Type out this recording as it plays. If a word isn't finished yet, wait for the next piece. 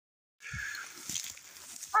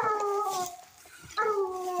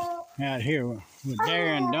Out here with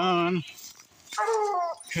Darren Dunn.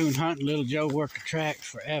 Coon hunting, little Joe worked the track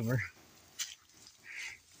forever.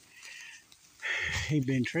 He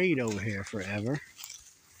been treed over here forever.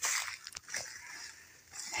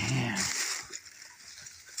 Man,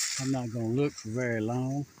 I'm not gonna look for very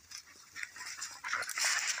long.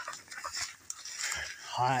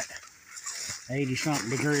 Hot, 80-something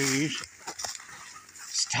degrees.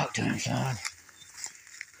 Let's talk to him, son.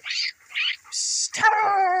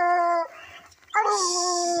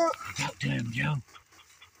 Talk to him, Joe.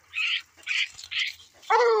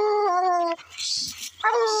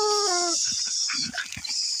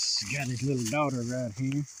 He got his little daughter right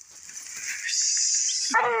here.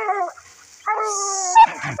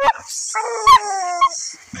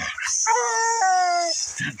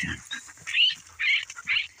 Talk to him.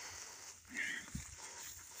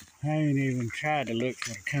 I ain't even tried to look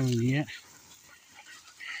for the coon yet.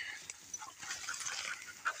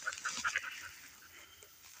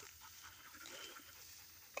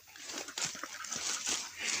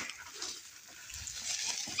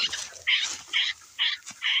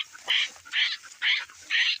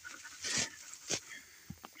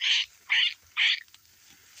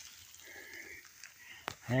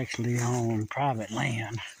 Actually on private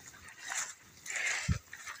land.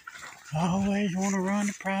 I always want to run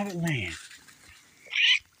to private land.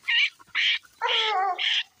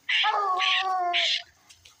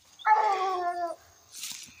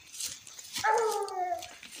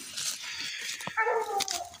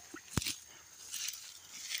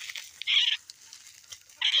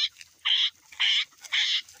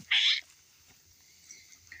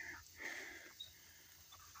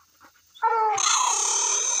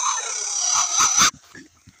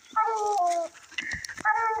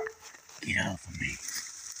 Get off of me.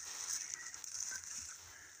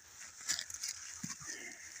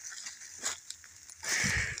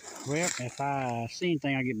 Well, if I see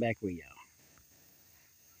anything, I'll get back with y'all.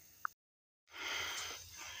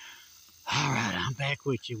 Alright, I'm back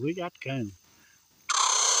with you. We got the coon.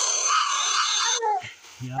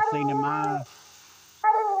 Y'all seen them eyes?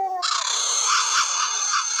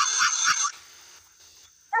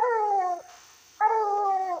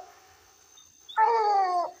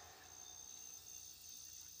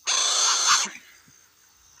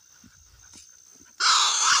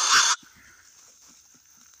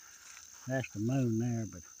 That's the moon there,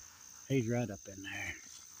 but he's right up in there.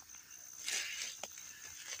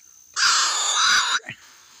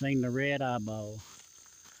 Seen the red eyeball.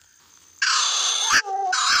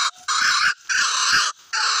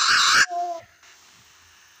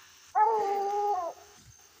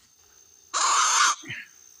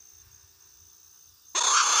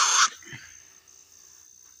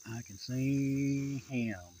 I can see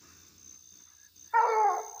him.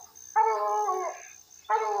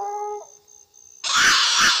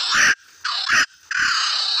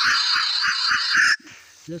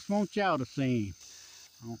 Just want y'all to see him.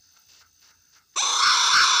 Oh.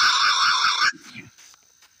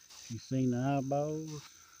 You seen the eyeballs?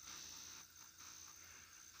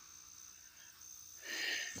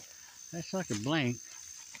 That's like a blank.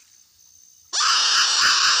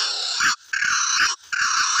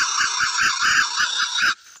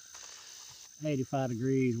 $85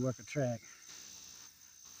 degrees worth of track.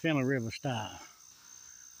 FINLEY River style.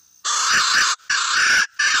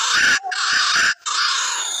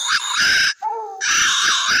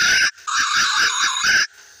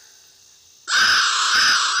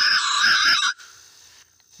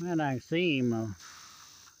 Man, I can see him.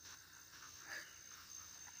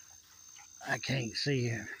 I can't see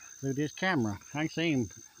it through this camera. I can see him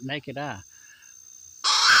naked eye.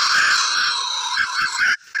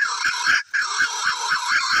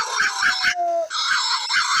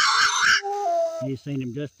 You seen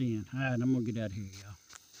him just then. Alright, I'm gonna get out of here, y'all.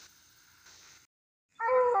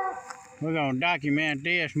 We're gonna document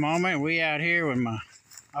this moment. We out here with my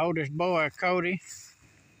oldest boy, Cody.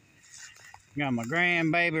 Got my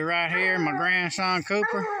grandbaby right here, my grandson,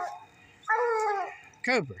 Cooper.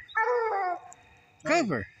 Cooper.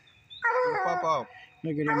 Cooper.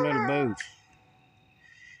 Look at them little boots.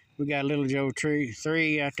 We got little Joe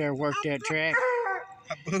 3 out there worked that track.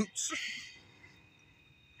 My boots.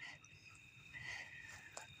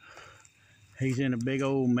 He's in a big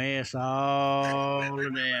old mess, all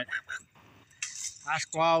of that. I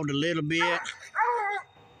squalled a little bit.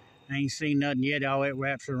 Ain't seen nothing yet. All it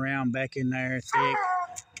wraps around back in there thick.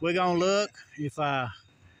 We're gonna look. If I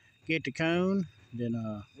get the coon, then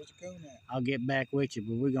Where's the coon at? I'll get back with you.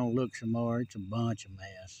 But we're gonna look some more. It's a bunch of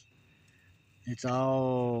mess. It's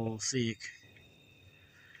all thick.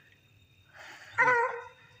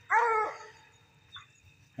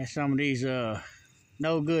 That's some of these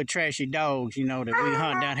no good trashy dogs, you know, that we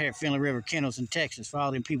hunt down here at Finley River Kennels in Texas for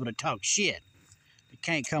all them people that talk shit. They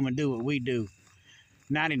can't come and do what we do.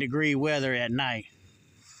 90-degree weather at night.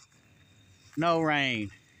 No rain.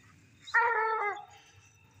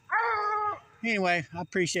 Anyway, I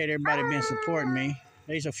appreciate everybody been supporting me.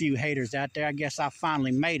 There's a few haters out there. I guess I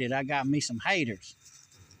finally made it. I got me some haters.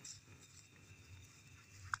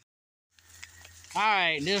 All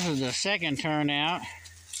right, this is the second turnout.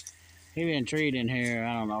 He been treating here,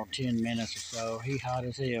 I don't know, 10 minutes or so. He hot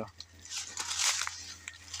as hell.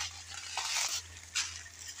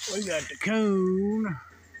 We got the coon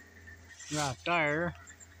right there.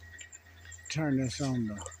 Turn this on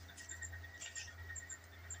the...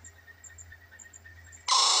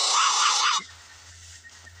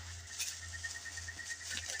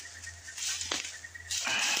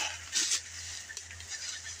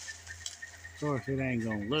 Of course, it ain't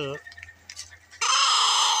gonna look.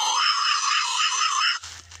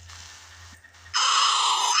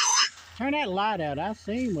 Turn that light out. I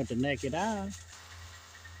seen with the naked eye.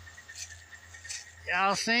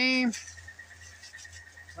 Y'all seen?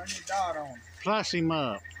 Turn your dot on. Plus him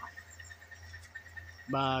up.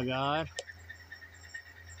 By God.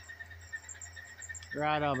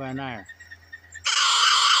 Right over in there.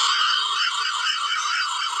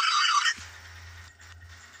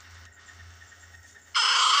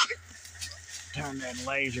 Turn that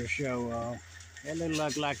laser show off. That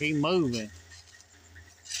look like he moving.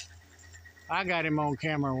 I got him on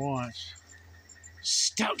camera once.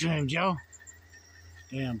 Stuck to him, Joe.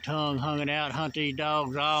 Damn tongue hung it out, hunt these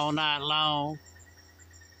dogs all night long.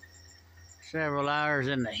 Several hours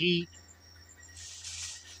in the heat.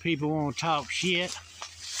 People won't talk shit.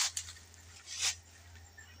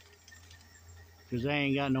 Because they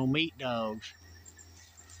ain't got no meat dogs.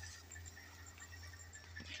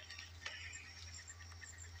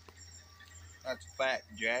 That's a fact,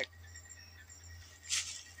 Jack.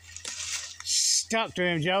 Stuck to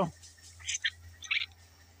him, Joe.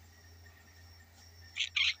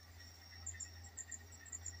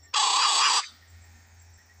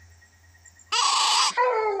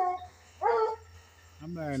 I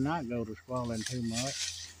better not go to squalling too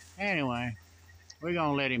much. Anyway, we're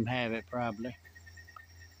gonna let him have it probably.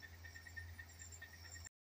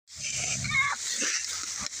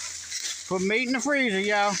 Put meat in the freezer,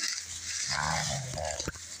 y'all.